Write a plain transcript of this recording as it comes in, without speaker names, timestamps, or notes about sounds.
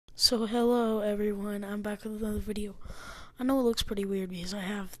So hello everyone, I'm back with another video. I know it looks pretty weird because I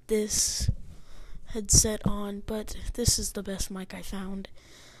have this headset on, but this is the best mic I found.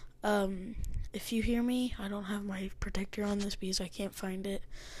 If you hear me, I don't have my protector on this because I can't find it,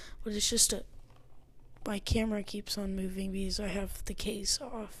 but it's just my camera keeps on moving because I have the case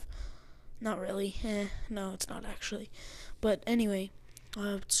off. Not really, no it's not actually. But anyway,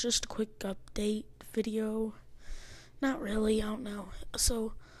 it's just a quick update video. Not really, I don't know.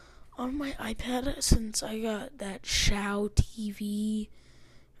 So, on my iPad, since I got that Xiao TV,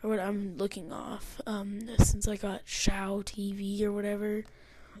 or what I'm looking off, since I got Xiao TV or whatever,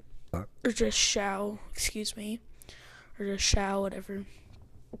 or just Xiao, excuse me, or just Xiao, whatever,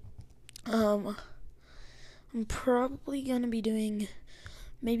 I'm probably gonna be doing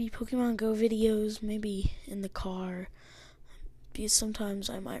maybe Pokemon Go videos, maybe in the car, because sometimes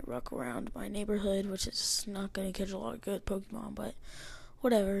I might ruck around my neighborhood, which is not gonna catch a lot of good Pokemon, but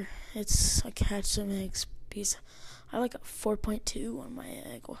whatever, I catch some eggs because I like a 4.2 on my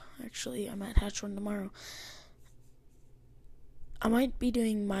egg. Well, actually, I might hatch one tomorrow. I might be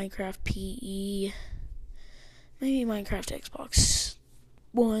doing Minecraft PE, maybe Minecraft Xbox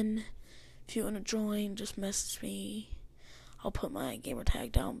One. If you want to join, just message me. I'll put my gamer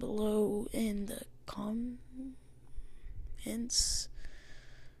tag down below in the comments,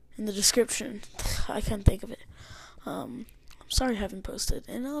 in the description. I can't think of it. Sorry I haven't posted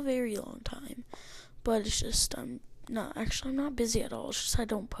in a very long time, but it's just I'm not busy at all. It's just I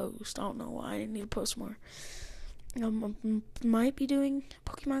don't post. I don't know why. I need to post more. Might be doing a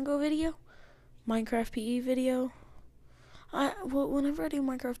Pokemon Go video, Minecraft PE video. Whenever I do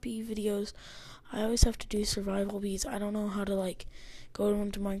Minecraft PE videos, I always have to do survival because I don't know how to go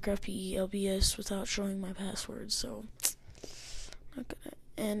into Minecraft PE LBS without showing my password. So not gonna.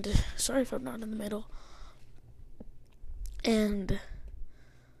 And sorry if I'm not in the middle. And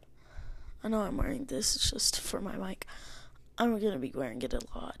I know I'm wearing this, it's just for my mic. I'm going to be wearing it a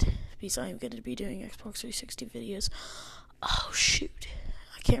lot because I'm going to be doing Xbox 360 videos. Oh, shoot.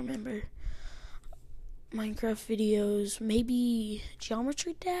 I can't remember. Minecraft videos, maybe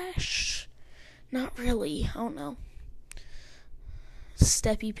Geometry Dash? Not really, I don't know.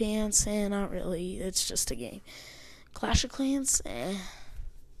 Steppy Pants, not really. It's just a game. Clash of Clans,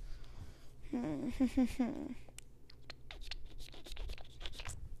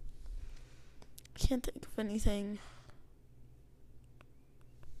 Can't think of anything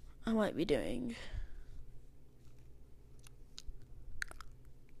I might be doing.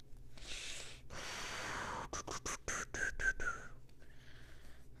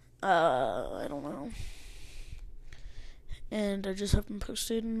 I don't know. And I just haven't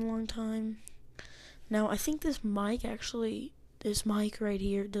posted in a long time. Now, I think this mic right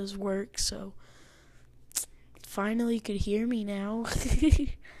here does work, so finally you could hear me now.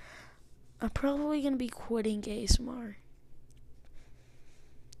 I'm probably gonna be quitting ASMR.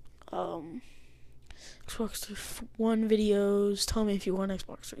 Xbox One videos. Tell me if you want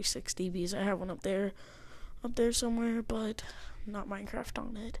Xbox 360 because I have one up there somewhere, but not Minecraft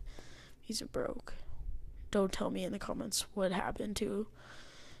on it. These are broke. Don't tell me in the comments what happened to.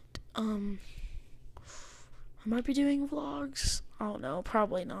 I might be doing vlogs. I don't know.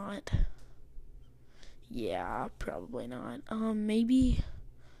 Probably not. Yeah, probably not. Maybe.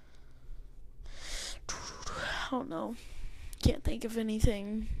 I don't know. Can't think of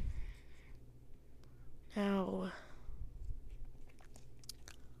anything now.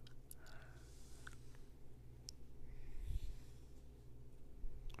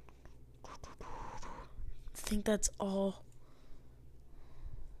 I think that's all.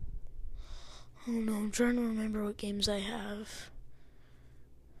 Oh no, I'm trying to remember what games I have.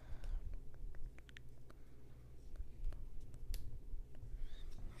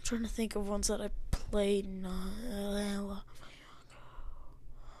 I'm trying to think of ones that I played.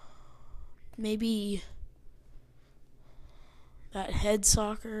 Maybe that head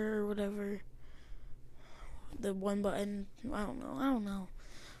soccer or whatever. The one button. I don't know.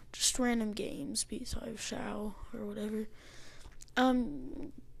 Just random games besides Xiao or whatever.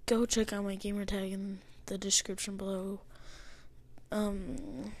 Go check out my gamer tag in the description below.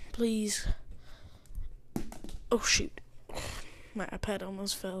 Please. Oh shoot. My iPad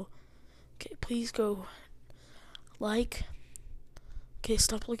almost fell. Okay, please go like. Okay,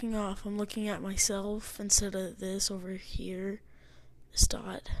 stop looking off. I'm looking at myself instead of this over here. This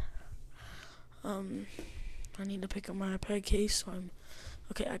dot. I need to pick up my iPad case, so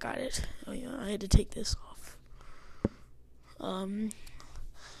okay, I got it. Oh yeah, I had to take this off.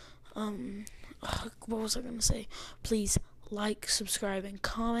 What was I gonna say? Please like, subscribe, and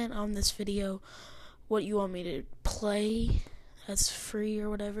comment on this video what you want me to play that's free or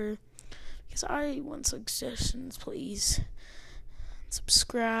whatever. Because I want suggestions, please.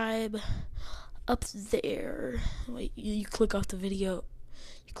 Subscribe up there. Wait, you click off the video.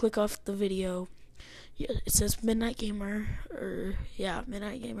 You click off the video. Yeah, it says Midnight Gamer,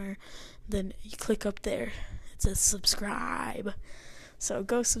 Midnight Gamer. Then you click up there. It says subscribe. So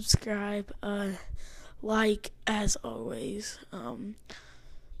go subscribe. Like as always. And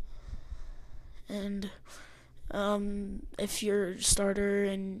if you're a starter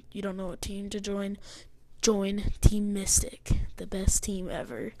and you don't know what team to join Team Mystic, the best team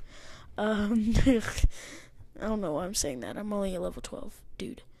ever. I don't know why I'm saying that. I'm only a level 12,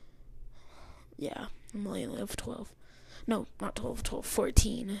 dude. Yeah, I'm only a level 12. No, not 12,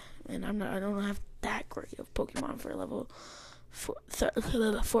 14. And I don't have that great of Pokemon for level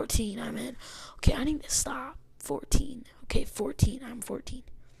 14. I'm in. Okay, I need to stop. 14. Okay, 14. I'm 14.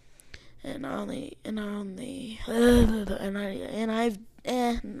 And I've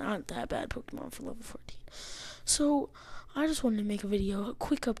not that bad Pokemon for level 14. So I just wanted to make a video, a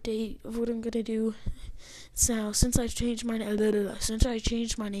quick update of what I'm gonna do. So since I changed my name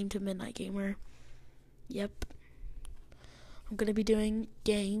to Midnight Gamer, yep, I'm gonna be doing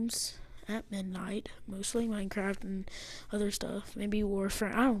games at midnight, mostly Minecraft and other stuff, maybe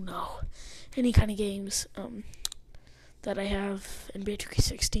Warframe. I don't know, any kind of games. That I have NBA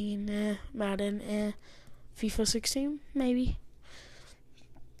 2K16, Madden, FIFA 16, maybe.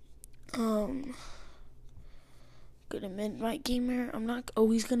 Good at Midnight Gamer. I'm not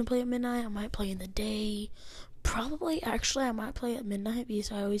always gonna play at midnight. I might play in the day. Probably, actually, I might play at midnight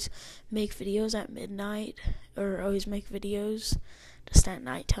because I always make videos at midnight, or always make videos just at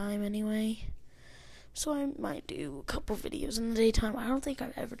nighttime anyway. So I might do a couple videos in the daytime. I don't think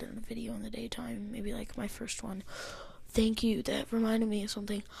I've ever done a video in the daytime. Maybe like my first one. Thank you, that reminded me of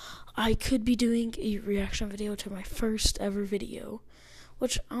something. I could be doing a reaction video to my first ever video,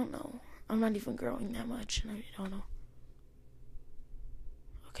 which, I don't know. I'm not even growing that much, and I don't know.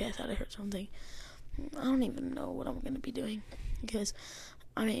 Okay, I thought I heard something. I don't even know what I'm going to be doing, because,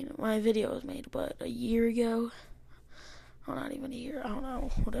 I mean, my video was made, a year ago? Oh, not even a year, I don't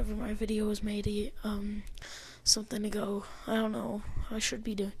know. Whatever, my video was made, something ago. I don't know. I should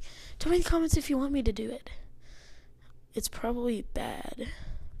be doing. Tell me in the comments if you want me to do it. It's probably bad.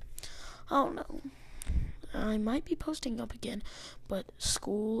 I don't know. I might be posting up again, but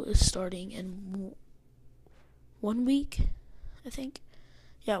school is starting in 1 week, I think.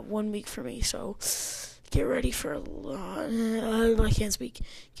 Yeah, 1 week for me, so get ready for a lot. I can't speak.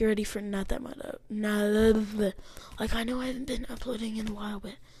 Get ready for not that much. Like, I know I haven't been uploading in a while,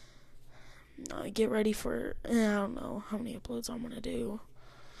 but get ready for, I don't know how many uploads I'm going to do.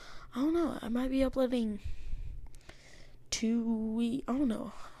 I don't know. I might be uploading 2 weeks, I don't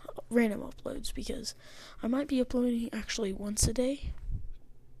know, random uploads, because I might be uploading actually once a day.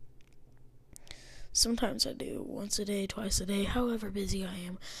 Sometimes I do once a day, twice a day, however busy I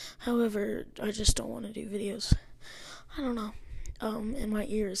am. However, I just don't want to do videos. I don't know. And my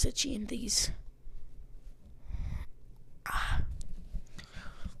ear is itchy in these. Oh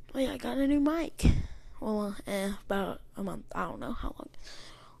yeah, I got a new mic. Well, about a month. I don't know how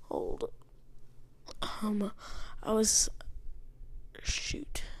long. I was.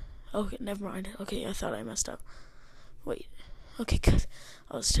 Shoot. Okay, never mind. Okay, I thought I messed up. Wait. Okay, good.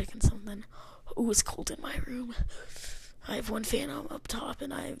 I was checking something. Ooh, it's cold in my room. I have one fan up top,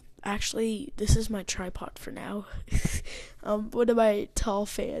 and this is my tripod for now. One of my tall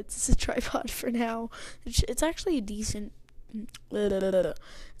fans. It's a tripod for now. It's actually a decent.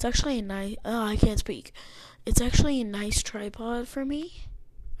 It's actually a nice. Oh, I can't speak. It's actually a nice tripod for me.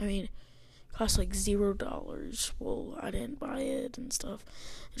 I mean, cost like $0. Well, I didn't buy it and stuff.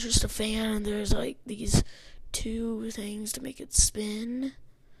 It's just a fan, and there's like these 2 things to make it spin,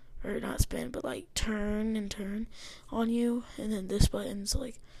 or not spin, but like turn and turn on you, and then this button's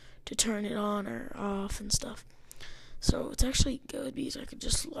like to turn it on or off and stuff. So it's actually good because I could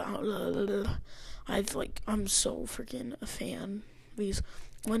just I'm so freaking a fan, because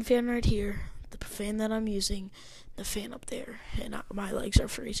one fan right here, the fan that I'm using, the fan up there, and my legs are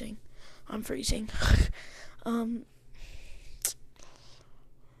freezing. I'm freezing.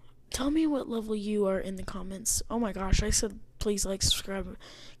 Tell me what level you are in the comments. Oh my gosh, I said please like, subscribe,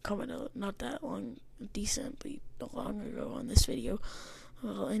 comment not that long, decently long ago on this video.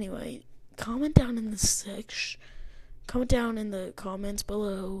 Well, anyway, comment down in the comments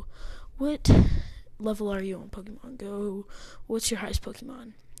below what level are you on Pokemon Go? What's your highest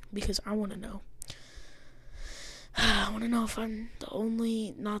Pokemon? Because I want to know. I want to know if I'm the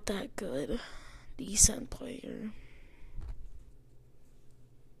only not that good, decent player.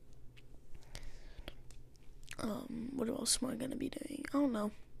 What else am I gonna be doing? I don't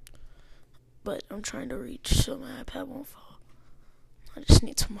know. But I'm trying to reach so my iPad won't fall. I just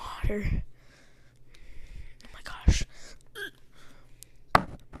need some water. Oh my gosh.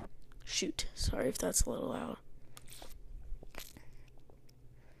 Shoot. Sorry if that's a little loud.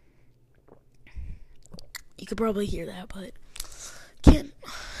 You could probably hear that, but can't.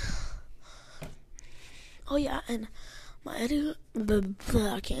 Oh yeah, and my edit.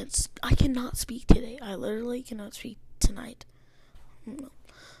 I cannot speak today. I literally cannot speak tonight. No.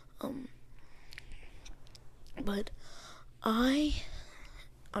 But I'm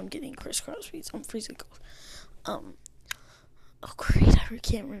getting crisscross feet. I'm freezing cold. Oh great, I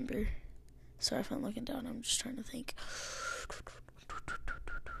can't remember. Sorry if I'm looking down. I'm just trying to think.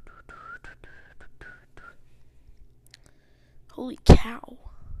 Holy cow.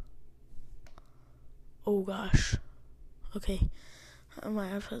 Oh gosh. Okay. My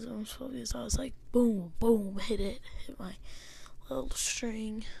iPad's almost full because I was like, boom, boom, hit my little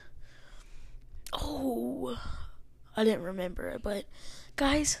string. Oh, I didn't remember it, but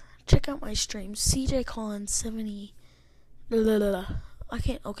guys, check out my streams. CJ Collins 70. I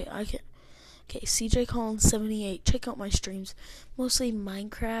can't. Okay, CJ Collins 78. Check out my streams. Mostly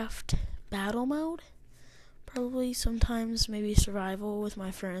Minecraft battle mode. Probably sometimes maybe survival with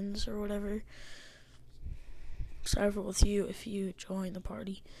my friends or whatever. Survival with you if you join the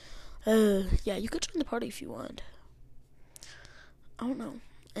party. Yeah, you could join the party if you want. I don't know.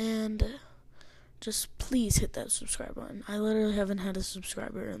 And just please hit that subscribe button. I literally haven't had a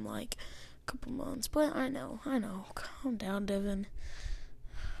subscriber in like a couple months, but I know. Calm down, Devin.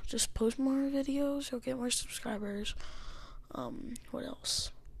 Just post more videos, you'll get more subscribers. What else?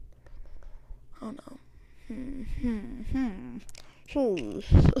 I don't know.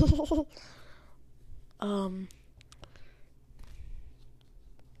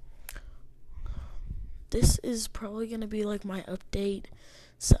 This is probably gonna be like my update.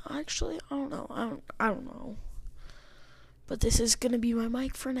 So actually, I don't know. I don't know. But this is gonna be my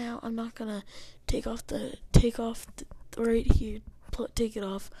mic for now. I'm not gonna take off right here. Take it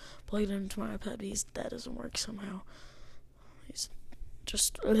off. Plug it into my iPad because that doesn't work somehow. It's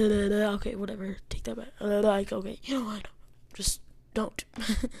just okay, whatever. Take that back. Like okay, you know what? Just don't.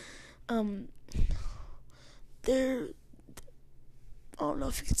 They're. I don't know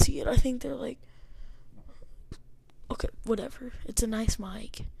if you can see it. I think they're like. Okay, whatever. It's a nice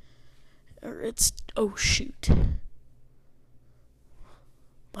mic. Or it's. Oh, shoot.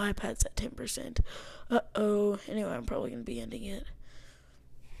 My iPad's at 10%. Uh-oh. Anyway, I'm probably going to be ending it.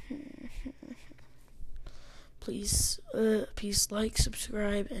 Please like,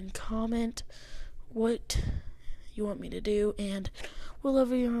 subscribe, and comment what you want me to do. And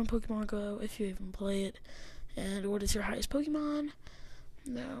whatever you're on Pokemon Go, if you even play it. And what is your highest Pokemon?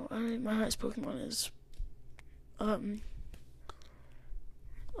 No, my highest Pokemon is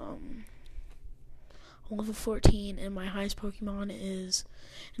level 14, and my highest Pokemon is,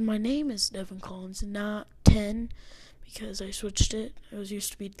 and my name is Devin Collins, not 10, because I switched it. It was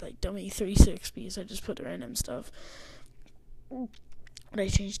used to be like Dummy 36 because I just put random stuff. But I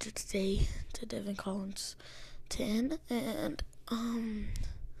changed it today to Devin Collins 10, and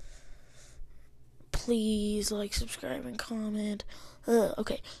please like, subscribe, and comment.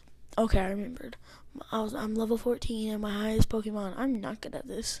 Okay, I remembered. I'm level 14 and my highest Pokemon. I'm not good at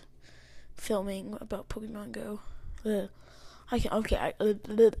this. Filming about Pokemon Go. Okay.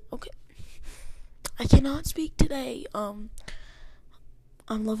 I cannot speak today. I'm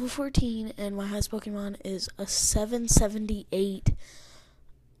level 14 and my highest Pokemon is a 778.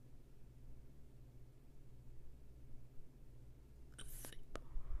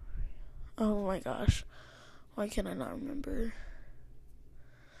 Oh my gosh. Why can I not remember?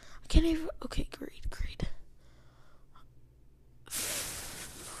 I can't even. Okay, great.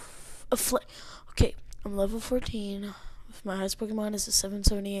 Okay, I'm level 14. My highest Pokemon is a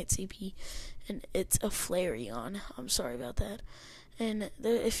 778 CP, and it's a Flareon. I'm sorry about that. And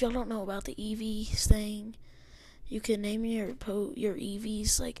if y'all don't know about the EVs thing, you can name your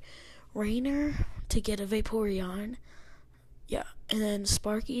EVs like Rainer to get a Vaporeon. Yeah, and then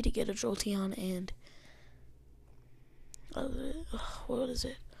Sparky to get a Jolteon, and what is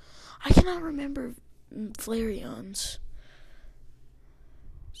it? I cannot remember Flareons.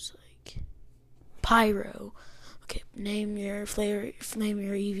 It's like Pyro. Okay, name your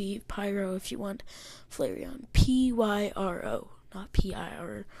EV Pyro if you want Flareon. Pyro, not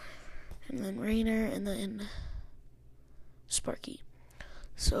PIR. And then Rainer, and then Sparky.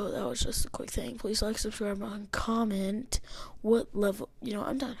 So that was just a quick thing. Please like, subscribe, and comment what level.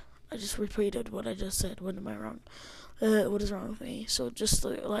 I'm done. I just repeated what I just said. What am I wrong? What is wrong with me? So just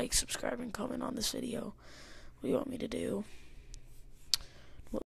like, subscribe, and comment on this video. What do you want me to do?